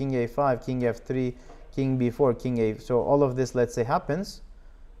f2, king a5, king f3, king b4, king a, so all of this, let's say, happens,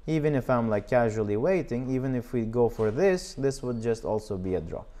 even if I'm like casually waiting, even if we go for this, this would just also be a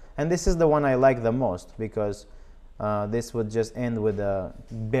draw. And this is the one I like the most, because this would just end with a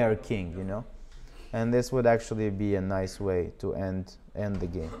bare king, you know, and this would actually be a nice way to end the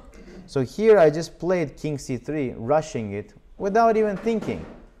game. So here I just played king c3, rushing it without even thinking.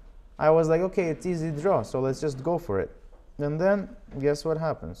 I was like, okay, it's easy draw, so let's just go for it. And then guess what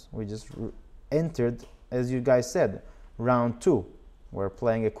happens? We just entered, as you guys said, round 2. We're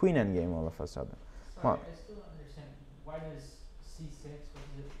playing a queen endgame all of a sudden. Sorry, I still don't understand. Why does c6, what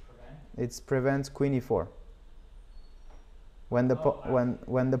does it prevent? It prevents queen e4. When the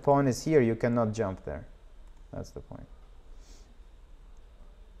when the pawn is here, you cannot jump there. That's the point.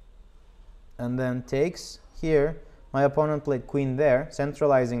 And then takes here. My opponent played queen there,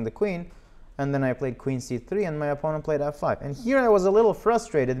 centralizing the queen, and then I played queen c3, and my opponent played f5. And here I was a little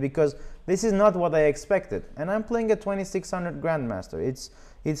frustrated because this is not what I expected, and I'm playing a 2600 Grandmaster.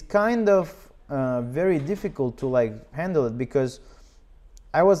 It's kind of very difficult to like handle it, because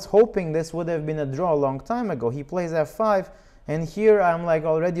I was hoping this would have been a draw a long time ago. He plays f5, and here I'm like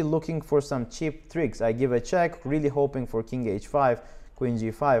already looking for some cheap tricks. I give a check, really hoping for king h5, queen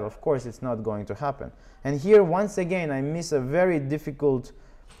g5. Of course, it's not going to happen. And here, once again, I miss a very difficult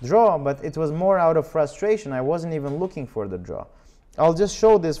draw, but it was more out of frustration. I wasn't even looking for the draw. I'll just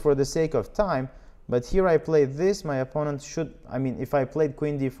show this for the sake of time, but here I played this. My opponent should, I mean, if I played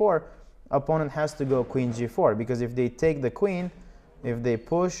queen d4, opponent has to go queen g4, because if they take the queen, if they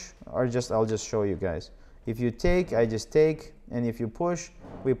push, or just, I'll just show you guys. If you take, I just take, and if you push,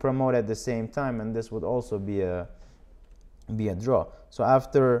 we promote at the same time, and this would also be a draw. So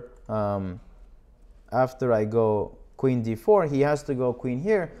after I go queen d4, he has to go queen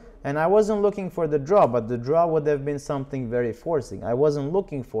here, and I wasn't looking for the draw, but the draw would have been something very forcing. I wasn't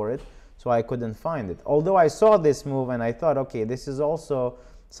looking for it, so I couldn't find it. Although I saw this move and I thought, okay, this is also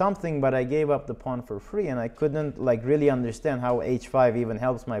something, but I gave up the pawn for free, and I couldn't like really understand how h5 even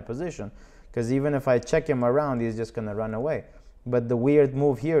helps my position, because even if I check him around, he's just gonna run away. But the weird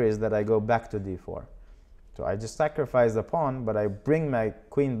move here is that I go back to d4. So I just sacrifice the pawn, but I bring my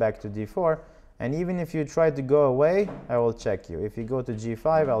queen back to d4, and even if you try to go away, I will check you. If you go to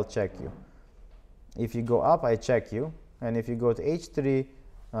g5, I'll check you. If you go up, I check you. And if you go to h3,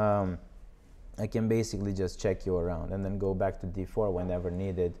 I can basically just check you around and then go back to d4 whenever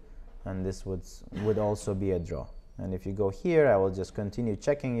needed. And this would also be a draw. And if you go here, I will just continue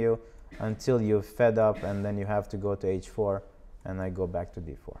checking you until you've fed up, and then you have to go to h4, and I go back to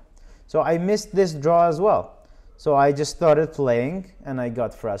d4. So I missed this draw as well. So I just started playing, and I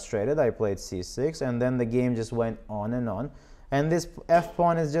got frustrated. I played c6, and then the game just went on and on. And this f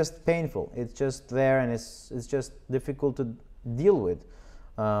pawn is just painful. It's just there, and it's just difficult to deal with.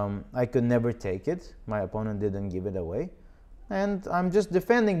 I could never take it. My opponent didn't give it away. And I'm just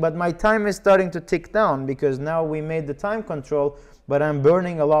defending, but my time is starting to tick down, because now we made the time control, but I'm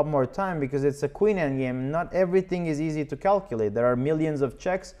burning a lot more time because it's a queen endgame. Not everything is easy to calculate. There are millions of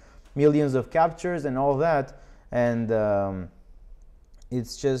checks, millions of captures, and all that. And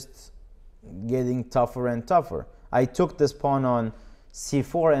it's just getting tougher and tougher. I took this pawn on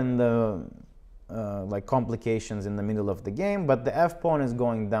c4 and the like complications in the middle of the game, but the f pawn is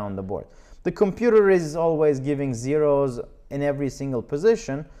going down the board. The computer is always giving zeros in every single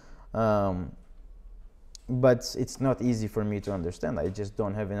position, but it's not easy for me to understand. I just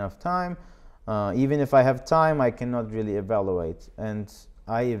don't have enough time. Even if I have time, I cannot really evaluate. And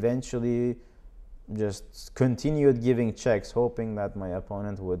I eventually just continued giving checks, hoping that my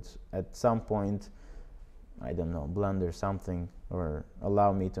opponent would at some point, I don't know, blunder something or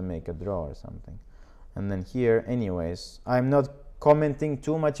allow me to make a draw or something. And then here, anyways, I'm not commenting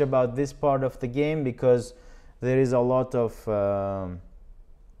too much about this part of the game because there is a lot of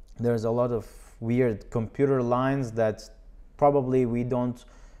there's a lot of weird computer lines that probably we don't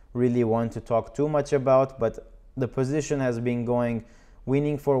really want to talk too much about, but the position has been going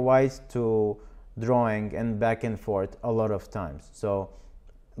winning for white to drawing and back and forth a lot of times. So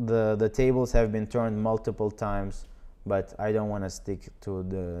the tables have been turned multiple times, but I don't want to stick to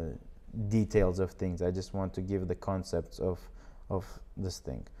the details of things. I just want to give the concepts of this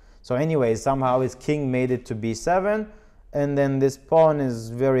thing. So anyway, somehow his king made it to b7, and then this pawn is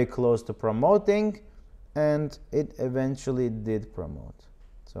very close to promoting, and it eventually did promote.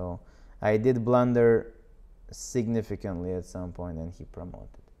 So I did blunder significantly at some point, and he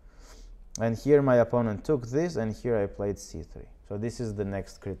promoted. And here my opponent took this, and here I played c3. So this is the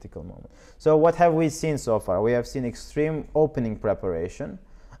next critical moment. So what have we seen so far? We have seen extreme opening preparation,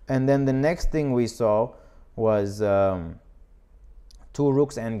 and then the next thing we saw was two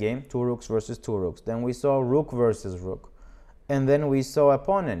rooks endgame, two rooks versus two rooks. Then we saw rook versus rook, and then we saw a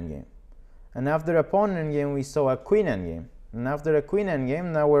pawn endgame. And after a pawn endgame, we saw a queen endgame. And after a queen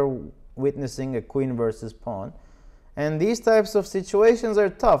endgame, now we're witnessing a queen versus pawn. And these types of situations are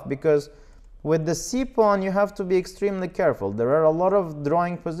tough because with the c pawn, you have to be extremely careful. There are a lot of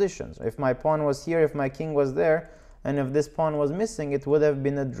drawing positions. If my pawn was here, if my king was there, and if this pawn was missing, it would have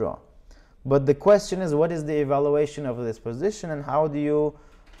been a draw. But the question is, what is the evaluation of this position, and how do you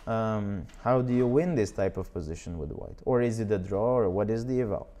win this type of position with white? Or is it a draw, or what is the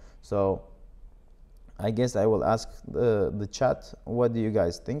eval? So I guess I will ask the chat, what do you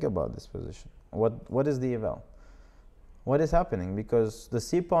guys think about this position? What is the eval? What is happening? Because the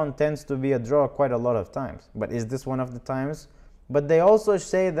c pawn tends to be a draw quite a lot of times. But is this one of the times? But they also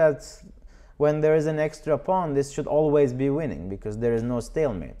say that when there is an extra pawn, this should always be winning because there is no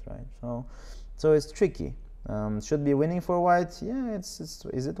stalemate, right? So it's tricky. Should be winning for white. Yeah,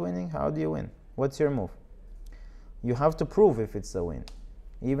 is it winning? How do you win? What's your move? You have to prove if it's a win,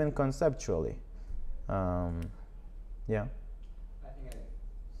 even conceptually. Yeah. I think I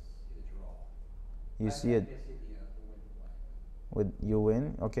see the draw. You see it. I see the win for white. With you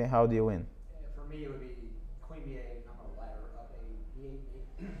win. Okay. How do you win? For me, it would be queen b8. I'm gonna ladder up the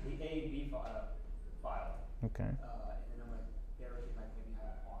file. Okay. And then I'm gonna barricade my queen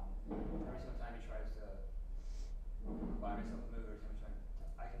behind a pawn. Every single time he tries to buy myself a move, or every time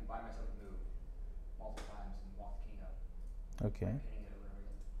I can buy myself a move multiple times and walk the king up. Okay. Pinning it over and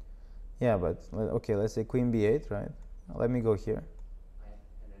over again. Yeah, but okay. Let's say queen b8, right? Let me go here. Right.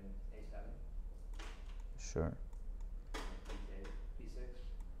 And then a7. Sure. b6.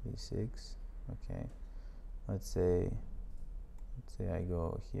 b6. Okay. Let's say I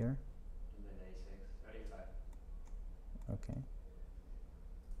go here. And then a6 or a5. Okay. And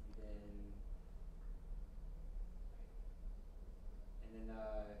then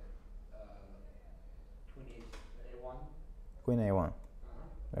a1. Queen a1. Uh-huh.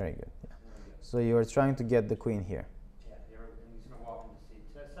 Very good. Yeah. And then we go. So you are trying to get the queen here. Yeah, and he's gonna walk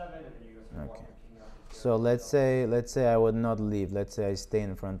into c7, and then you guys gonna walk Okay. your king up. to So c7. let's say I would not leave. Let's say I stay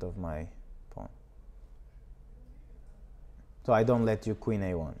in front of my pawn. So I don't let you queen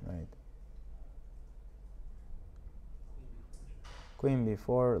a1, right? Queen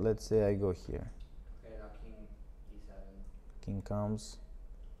b4. Let's say I go here. Okay, now king e7. King comes.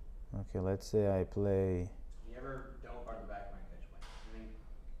 Okay, let's say I play. You never don't guard the back line catch win. And then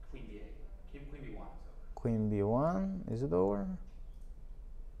queen b8. Queen b1 is over. Queen b1. Is it over?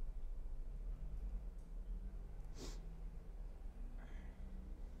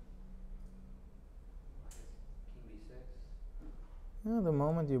 King b6. Yeah, the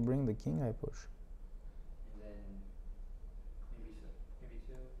moment you bring the king, I push. And then queen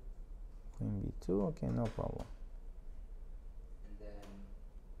b2. Queen b2. Okay, no problem. And then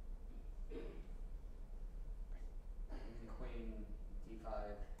queen d5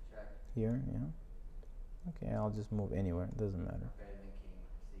 check. Here, yeah. Okay, I'll just move anywhere. It doesn't matter. Okay, and then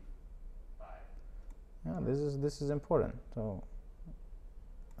king c5. Yeah, this is important. So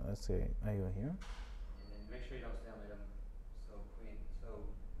let's say I go here. And then make sure you don't stalemate him. So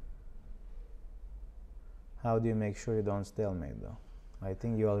How do you make sure you don't stalemate though? I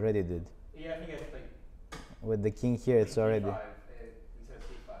think you already did. yeah, I think it's like With the king here, it's already. d5 instead of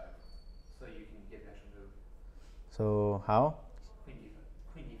c5, so you can get an extra move. So how? Queen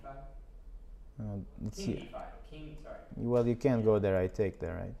d5. It's King here. e5. King, sorry. Well, you can't go there. I take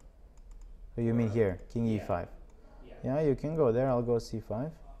there, right? So you mean here, king Yeah. e5. Yeah. Yeah, you can go there. I'll go c5.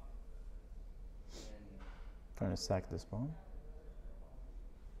 And Trying to sack this pawn.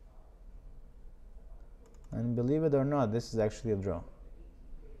 And believe it or not, this is actually a draw,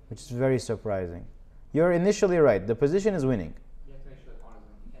 which is very surprising. You're initially right. The position is winning. you have to make sure the pawn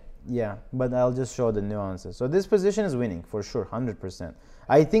is in the head. Yeah, but I'll just show the nuances. So this position is winning for sure, 100%.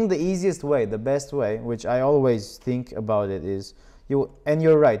 I think the easiest way, the best way, which I always think about it is, and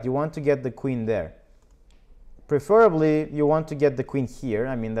you're right, you want to get the queen there. Preferably, you want to get the queen here.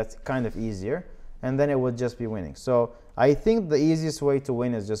 I mean, that's kind of easier. And then it would just be winning. So I think the easiest way to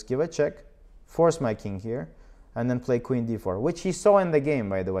win is just give a check, force my king here, and then play queen d4, which he saw in the game,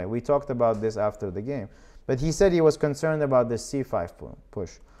 by the way. We talked about this after the game. But he said he was concerned about the c5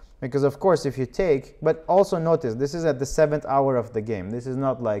 push. Because, of course, if you take, but also notice, this is at the 7th hour of the game. This is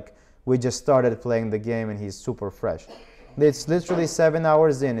not like we just started playing the game and he's super fresh. It's literally 7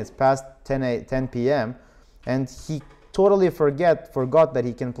 hours in. It's past 10 p.m. And he totally forgot that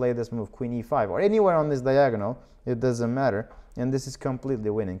he can play this move, queen e5, or anywhere on this diagonal. It doesn't matter. And this is completely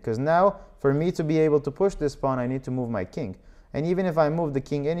winning. Because now, for me to be able to push this pawn, I need to move my king. And even if I move the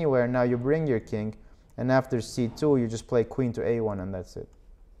king anywhere, now you bring your king. And after c2, you just play queen to a1, and that's it.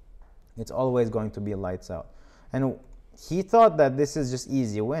 It's always going to be lights out. And he thought that this is just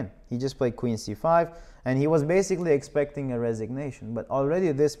easy win. He just played queen c5, and he was basically expecting a resignation. But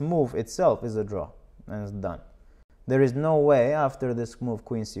already this move itself is a draw, and it's done. There is no way after this move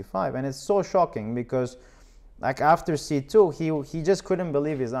queen c5, and it's so shocking because like after c2, he just couldn't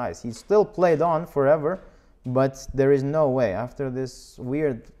believe his eyes. He still played on forever, but there is no way. After this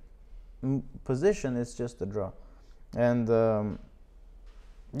weird position, it's just a draw. And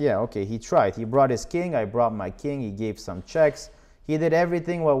yeah, okay, he tried. He brought his king, I brought my king, he gave some checks. He did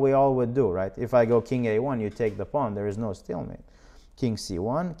everything what we all would do, right? If I go king a1, you take the pawn, there is no stalemate. King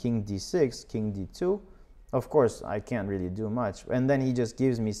c1, king d6, king d2. Of course, I can't really do much. And then he just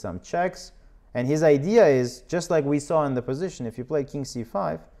gives me some checks. And his idea is, just like we saw in the position, if you play king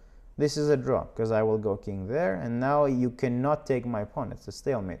c5, this is a draw, because I will go king there, and now you cannot take my pawn. It's a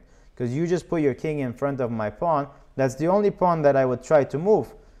stalemate. Because you just put your king in front of my pawn. That's the only pawn that I would try to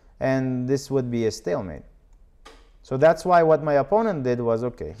move. And this would be a stalemate. So that's why what my opponent did was,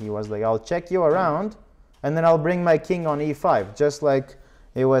 okay, he was like, I'll check you around, and then I'll bring my king on e5, just like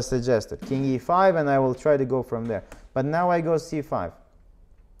it was suggested. King e5, and I will try to go from there. But now I go c5.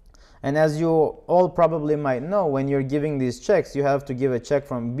 And as you all probably might know, when you're giving these checks, you have to give a check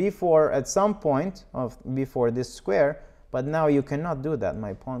from b4 at some point of before this square. But now you cannot do that.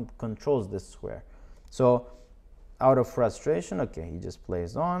 My pawn controls this square. So out of frustration, okay, he just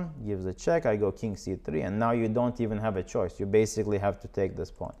plays on, gives a check, I go king c3, and now you don't even have a choice. You basically have to take this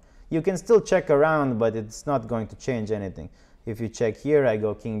pawn. You can still check around, but it's not going to change anything. If you check here, I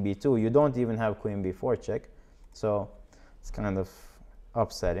go king b2. You don't even have queen b4 check. So it's kind of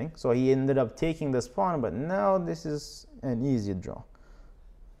upsetting. So he ended up taking this pawn, but now this is an easy draw.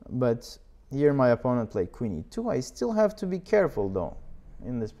 But here my opponent played queen e2. I still have to be careful, though,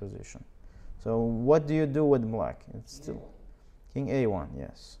 in this position. So what do you do with black? It's still king a1,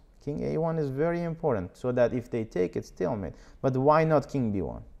 yes. King a1 is very important, so that if they take, it's stalemate. But why not king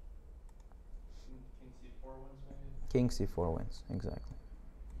b1? King c4 wins, maybe? King c4 wins, exactly.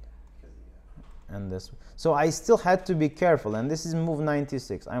 And this, so I still had to be careful, and this is move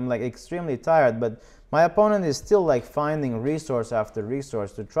 96. I'm like extremely tired, but my opponent is still like finding resource after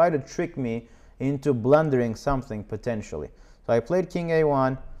resource to try to trick me into blundering something potentially. So I played king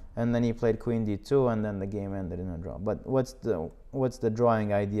a1, and then he played queen d2, and then the game ended in a draw. But what's the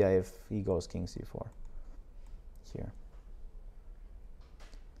drawing idea if he goes king c4 here?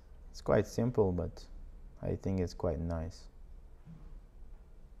 It's quite simple, but I think it's quite nice.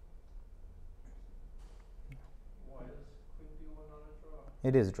 Why is queen b1 not a draw?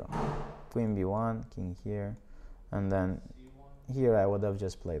 It is draw. Queen b1, king here, and then c1? here I would have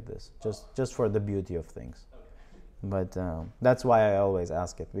just played this, just for the beauty of things. Okay. But that's why I always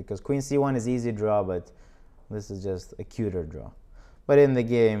ask it, because queen c1 is easy draw, but this is just a cuter draw. But in the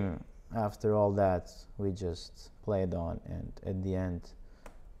game, after all that, we just played on, and at the end,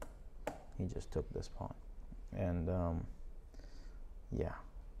 he just took this pawn. And yeah,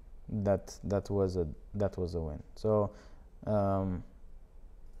 that was a win. So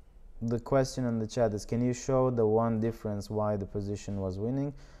the question in the chat is, can you show the one difference why the position was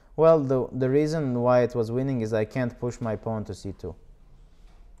winning? Well, the reason why it was winning is I can't push my pawn to c2.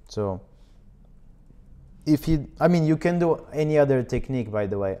 So if I mean, you can do any other technique, by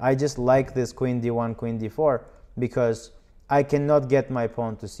the way. I just like this queen d1, queen d4, because I cannot get my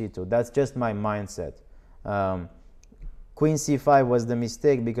pawn to c2. That's just my mindset. Queen c5 was the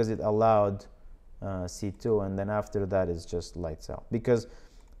mistake because it allowed c2, and then after that it's just lights out. Because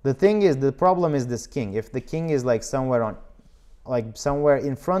the thing is, the problem is this king. If the king is like somewhere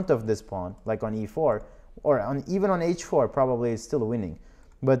in front of this pawn, like on e4, or even on h4, probably it's still winning.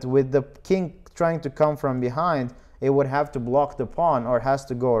 But with the king trying to come from behind, it would have to block the pawn, or has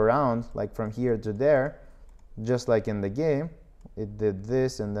to go around, like from here to there, just like in the game. It did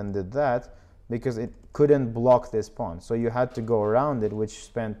this and then did that, because it couldn't block this pawn. So you had to go around it, which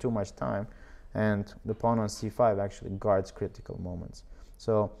spent too much time. And the pawn on c5 actually guards critical moments.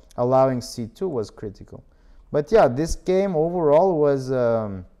 So allowing c2 was critical. But yeah, this game overall was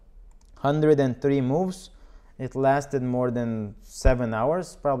 103 moves. It lasted more than 7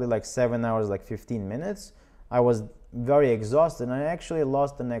 hours, probably like 7 hours, like 15 minutes. I was very exhausted, and I actually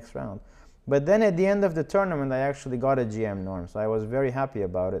lost the next round. But then at the end of the tournament, I actually got a GM norm, so I was very happy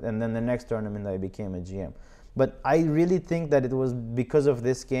about it. And then the next tournament, I became a GM. But I really think that it was because of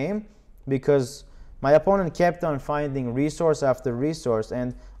this game, because my opponent kept on finding resource after resource,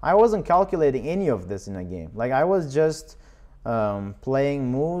 and I wasn't calculating any of this in a game. Like, I was just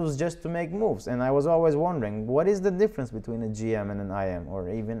playing moves just to make moves, and I was always wondering, what is the difference between a GM and an IM, or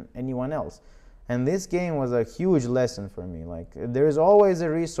even anyone else? And this game was a huge lesson for me. Like, there is always a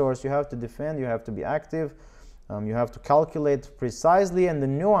resource. You have to defend, you have to be active, you have to calculate precisely, and the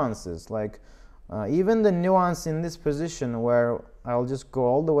nuances, like even the nuance in this position where I'll just go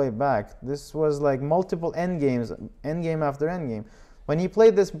all the way back. This was like multiple endgames, endgame after endgame. When he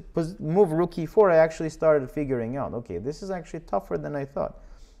played this move rook e4, I actually started figuring out, okay, this is actually tougher than I thought.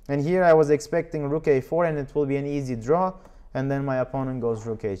 And here I was expecting rook a4, and it will be an easy draw, and then my opponent goes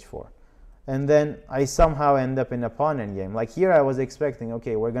rook h4. And then I somehow end up in a pawn endgame. Like here I was expecting,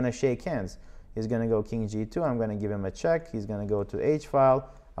 okay, we're going to shake hands. He's going to go king g2, I'm going to give him a check, he's going to go to h-file,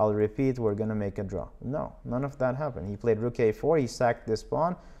 I'll repeat, we're going to make a draw. No, none of that happened. He played rook a4, he sacked this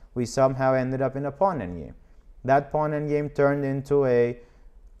pawn, we somehow ended up in a pawn endgame. That pawn endgame turned into a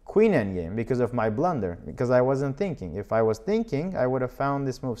queen endgame because of my blunder, because I wasn't thinking. If I was thinking, I would have found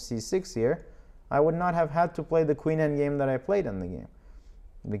this move c6 here. I would not have had to play the queen endgame that I played in the game,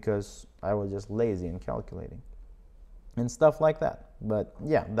 because I was just lazy and calculating and stuff like that. But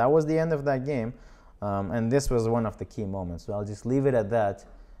yeah, that was the end of that game, and this was one of the key moments. So I'll just leave it at that,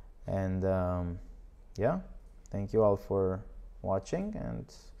 and yeah, thank you all for watching,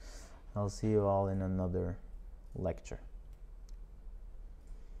 and I'll see you all in another lecture.